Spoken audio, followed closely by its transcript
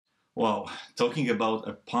Wow, talking about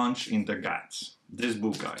a punch in the gut. This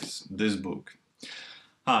book, guys, this book.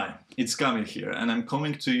 Hi, it's Kamil here, and I'm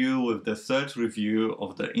coming to you with the third review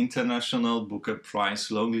of the International Booker Prize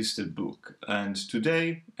longlisted book. And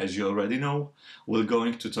today, as you already know, we're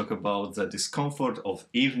going to talk about The Discomfort of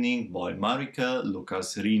Evening by Marieke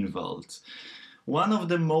Lucas Rijneveld. One of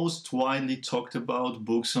the most widely talked about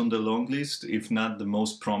books on the longlist, if not the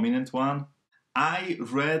most prominent one. I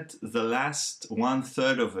read the last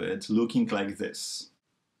one-third of it looking like this.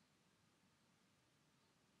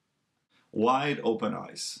 Wide open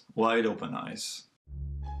eyes, wide open eyes.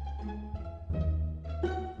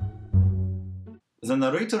 The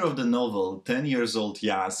narrator of the novel, 10-year-old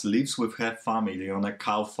Yas, lives with her family on a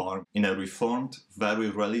cow farm in a reformed, very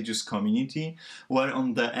religious community, where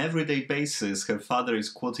on the everyday basis her father is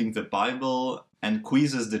quoting the Bible and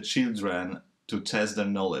quizzes the children to test their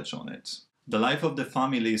knowledge on it. The life of the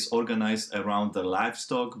family is organized around the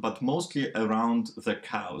livestock, but mostly around the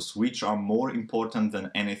cows, which are more important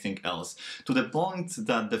than anything else, to the point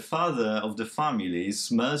that the father of the family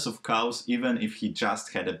smells of cows even if he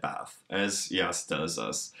just had a bath, as Yas tells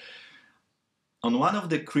us. On one of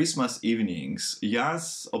the Christmas evenings,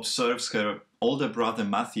 Yas observes her older brother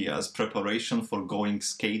Matthias' preparation for going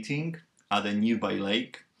skating at a nearby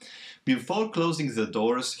lake. Before closing the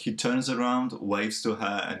doors, he turns around, waves to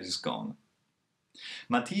her, and is gone.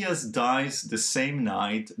 Matthias dies the same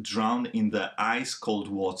night, drowned in the ice-cold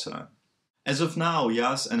water. As of now,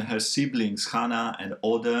 Yas and her siblings Hannah and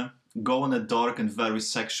Ode go on a dark and very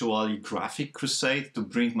sexually graphic crusade to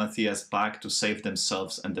bring Matthias back to save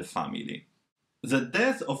themselves and the family. The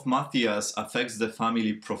death of Matthias affects the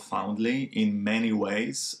family profoundly in many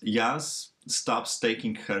ways. Yas stops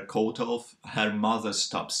taking her coat off, her mother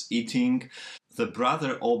stops eating, the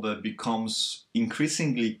brother Obe becomes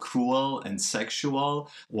increasingly cruel and sexual,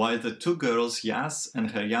 while the two girls, Yas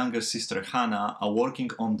and her younger sister Hannah, are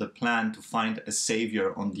working on the plan to find a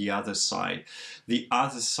savior on the other side. The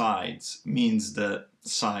other side means the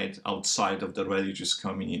side outside of the religious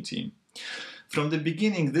community. From the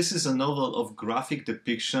beginning, this is a novel of graphic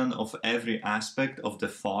depiction of every aspect of the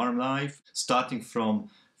farm life, starting from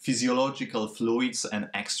physiological fluids and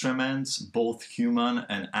excrements, both human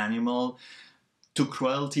and animal, to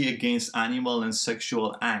cruelty against animal and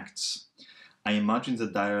sexual acts. I imagine the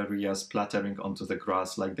diarrhea splattering onto the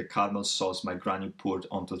grass like the caramel sauce my granny poured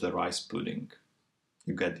onto the rice pudding.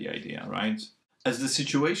 You get the idea, right? As the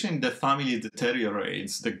situation in the family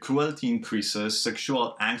deteriorates, the cruelty increases,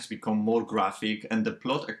 sexual acts become more graphic, and the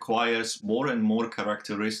plot acquires more and more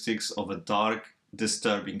characteristics of a dark,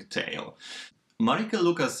 disturbing tale. Marieke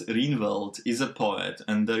Lucas Rijneveld is a poet,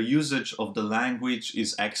 and their usage of the language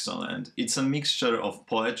is excellent. It's a mixture of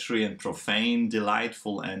poetry and profane,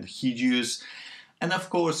 delightful and hideous. And of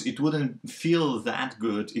course, it wouldn't feel that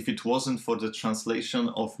good if it wasn't for the translation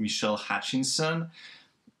of Michele Hutchison.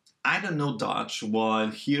 I don't know Dutch, while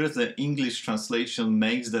here the English translation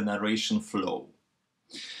makes the narration flow.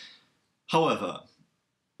 However,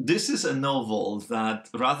 this is a novel that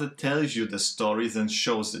rather tells you the story than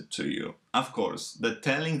shows it to you. Of course, the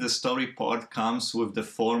telling the story part comes with the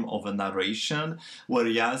form of a narration, where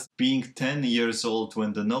Yas, being 10 years old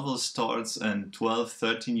when the novel starts and 12,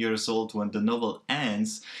 13 years old when the novel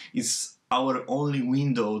ends, is our only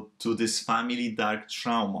window to this family dark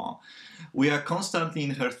trauma. We are constantly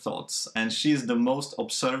in her thoughts, and she is the most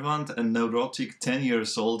observant and neurotic 10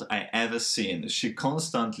 years old I ever seen. She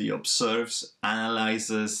constantly observes,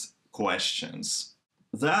 analyzes, questions.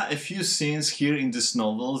 There are a few scenes here in this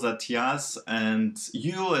novel that Yas and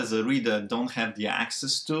you as a reader don't have the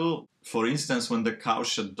access to. For instance, when the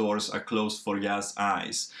cowshed doors are closed for Yas'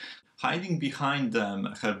 eyes. Hiding behind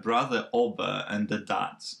them, her brother Obe and the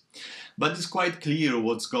dad. But it's quite clear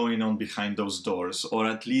what's going on behind those doors, or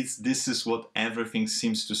at least this is what everything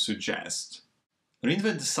seems to suggest.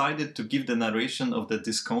 Rijneveld decided to give the narration of The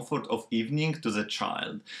Discomfort of Evening to the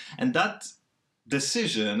child, and that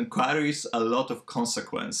decision carries a lot of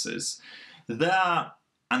consequences. There are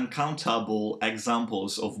uncountable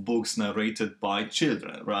examples of books narrated by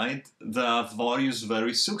children, right? There are various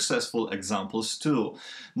very successful examples too.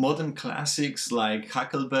 Modern classics like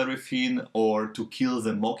Huckleberry Finn or To Kill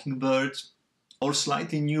the Mockingbird, or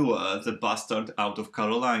slightly newer The Bastard Out of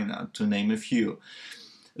Carolina, to name a few.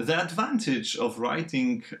 The advantage of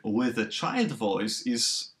writing with a child voice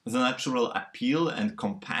is the natural appeal and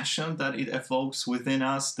compassion that it evokes within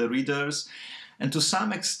us, the readers, and to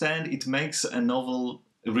some extent it makes a novel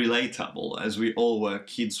relatable, as we all were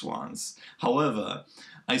kids once. However,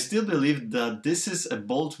 I still believe that this is a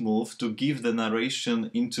bold move to give the narration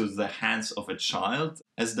into the hands of a child,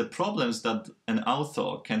 as the problems that an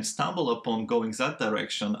author can stumble upon going that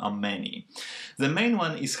direction are many. The main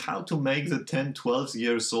one is how to make the 10-12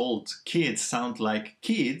 years old kids sound like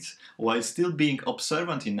kids while still being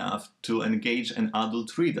observant enough to engage an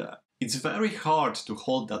adult reader. It's very hard to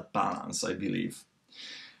hold that balance, I believe.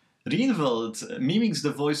 Rijneveld mimics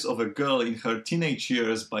the voice of a girl in her teenage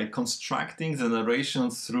years by constructing the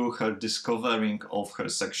narration through her discovering of her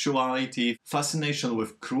sexuality, fascination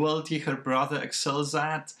with cruelty her brother excels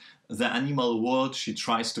at, the animal world she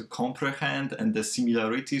tries to comprehend, and the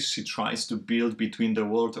similarities she tries to build between the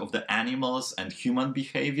world of the animals and human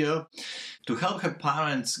behavior. To help her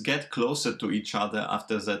parents get closer to each other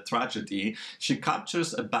after the tragedy, she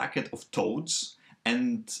captures a bucket of toads,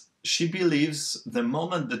 and she believes the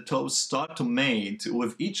moment the toads start to mate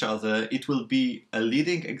with each other, it will be a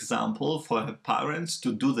leading example for her parents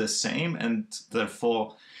to do the same and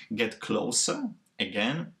therefore get closer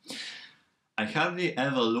again. I hardly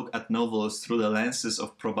ever look at novels through the lenses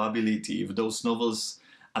of probability if those novels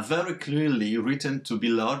are very clearly written to be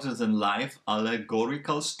larger-than-life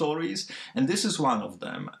allegorical stories, and this is one of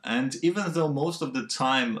them. And even though most of the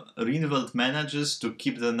time Rijneveld manages to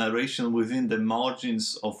keep the narration within the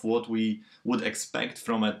margins of what we would expect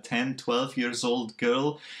from a 10-12 years old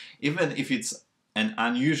girl, even if it's an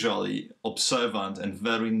unusually observant and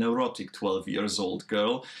very neurotic 12 years old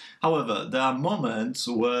girl. However, there are moments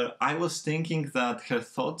where I was thinking that her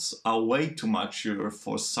thoughts are way too mature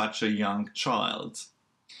for such a young child.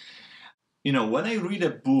 You know, when I read a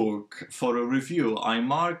book for a review, I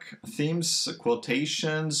mark themes,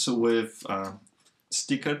 quotations with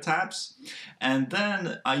sticker tabs, and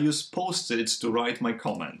then I use post-its to write my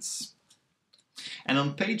comments. And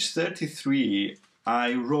on page 33,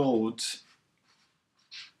 I wrote,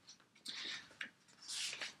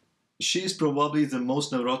 "She is probably the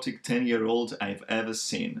most neurotic 10-year-old I've ever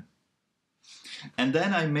seen." And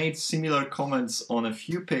then I made similar comments on a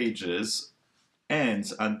few pages,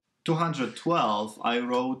 and at 212, I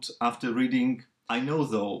wrote, after reading, "I know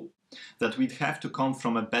though that we'd have to come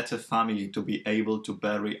from a better family to be able to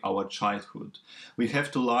bury our childhood. We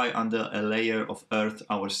have to lie under a layer of earth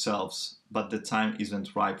ourselves, but the time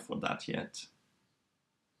isn't ripe for that yet."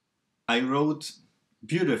 I wrote,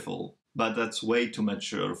 "Beautiful, but that's way too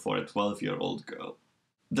mature for a 12-year-old girl."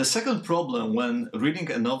 The second problem when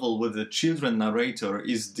reading a novel with a children narrator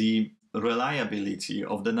is the reliability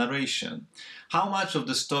of the narration. How much of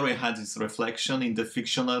the story had its reflection in the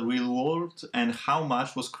fictional real world, and how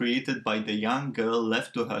much was created by the young girl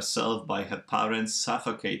left to herself by her parents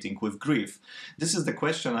suffocating with grief? This is the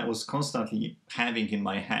question I was constantly having in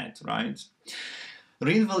my head, right?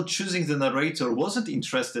 Rijneveld choosing the narrator wasn't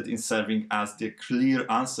interested in serving as the clear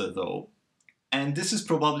answer though, and this is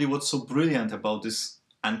probably what's so brilliant about this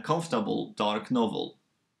uncomfortable dark novel.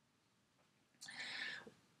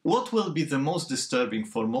 What will be the most disturbing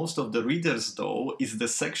for most of the readers, though, is the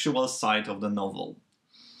sexual side of the novel.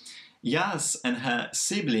 Yas and her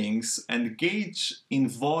siblings engage in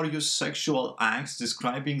various sexual acts,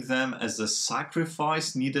 describing them as a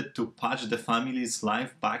sacrifice needed to patch the family's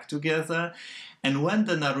life back together, and when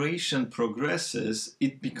the narration progresses,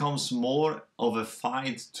 it becomes more of a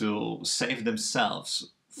fight to save themselves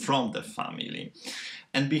from the family.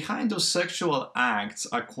 And behind those sexual acts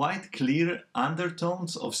are quite clear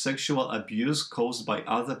undertones of sexual abuse caused by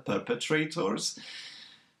other perpetrators.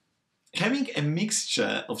 Having a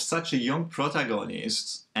mixture of such a young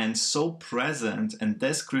protagonist and so present and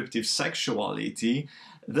descriptive sexuality,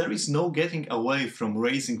 there is no getting away from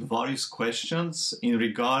raising various questions in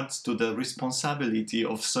regards to the responsibility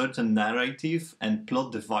of certain narrative and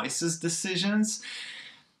plot devices decisions.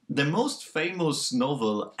 The most famous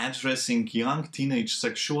novel addressing young teenage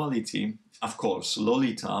sexuality, of course,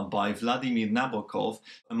 Lolita by Vladimir Nabokov,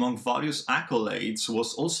 among various accolades,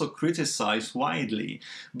 was also criticized widely,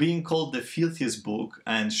 being called the filthiest book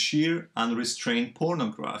and sheer unrestrained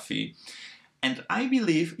pornography. And I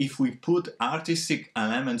believe if we put artistic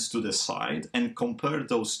elements to the side and compare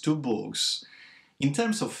those two books, in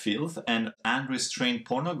terms of filth and unrestrained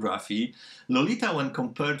pornography, Lolita, when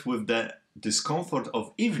compared with the Discomfort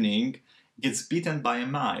of Evening, gets beaten by a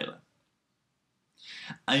mile.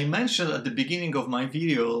 I mentioned at the beginning of my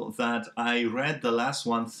video that I read the last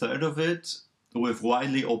 1/3 of it with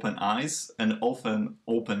widely open eyes and often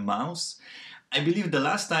open mouths. I believe the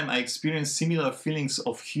last time I experienced similar feelings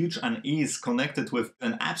of huge unease connected with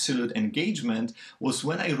an absolute engagement was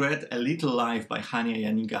when I read A Little Life by Hanya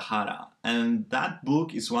Yanagihara. And that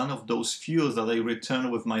book is one of those few that I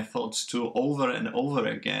return with my thoughts to over and over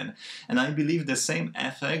again. And I believe the same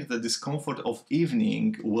effect the Discomfort of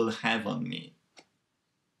Evening will have on me.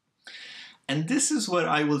 And this is where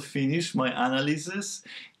I will finish my analysis.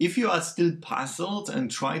 If you are still puzzled and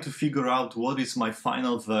try to figure out what is my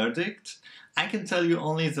final verdict, I can tell you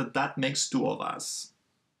only that that makes two of us.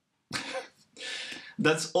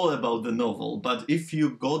 That's all about the novel, but if you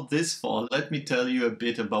got this far, let me tell you a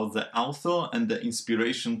bit about the author and the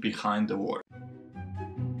inspiration behind the work.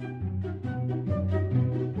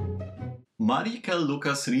 Marieke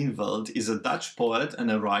Lucas Rijneveld is a Dutch poet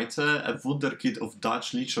and a writer, a wunderkind of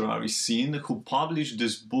Dutch literary scene, who published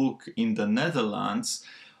this book in the Netherlands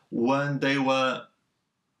when they were,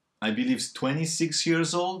 I believe, 26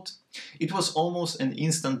 years old. It was almost an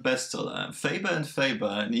instant bestseller. Faber &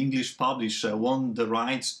 Faber, an English publisher, won the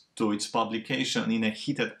rights to its publication in a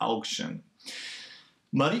heated auction.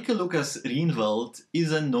 Marieke Lucas Rijneveld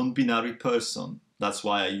is a non-binary person. That's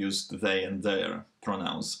why I used they and their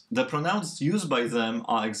pronouns. The pronouns used by them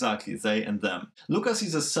are exactly they and them. Lucas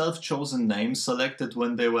is a self-chosen name selected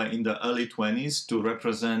when they were in the early 20s to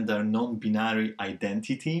represent their non-binary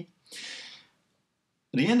identity.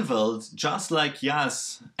 Rijneveld, just like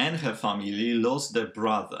Jas and her family, lost their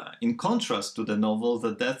brother. In contrast to the novel,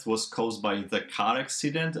 the death was caused by the car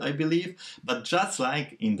accident, I believe, but just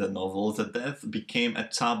like in the novel, the death became a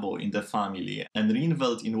taboo in the family. And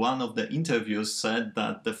Rijneveld, in one of the interviews, said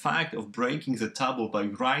that the fact of breaking the taboo by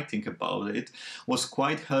writing about it was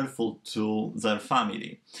quite hurtful to their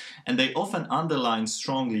family. And they often underline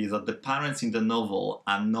strongly that the parents in the novel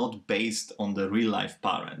are not based on the real-life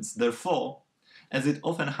parents. Therefore, as it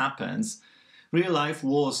often happens, real life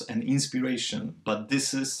was an inspiration, but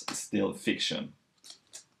this is still fiction.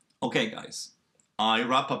 Okay, guys, I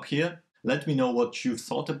wrap up here. Let me know what you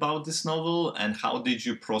thought about this novel and how did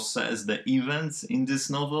you process the events in this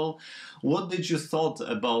novel. What did you thought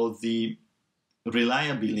about the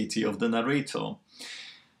reliability of the narrator?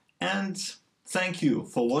 And thank you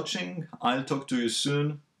for watching. I'll talk to you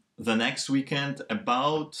soon, the next weekend,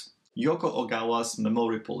 about Yōko Ogawa's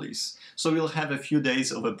Memory Police. So we'll have a few days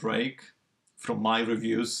of a break from my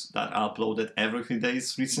reviews that I uploaded every few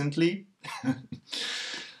days recently.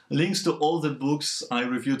 Links to all the books I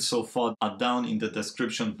reviewed so far are down in the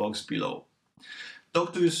description box below.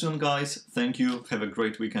 Talk to you soon, guys. Thank you. Have a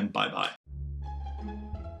great weekend. Bye-bye.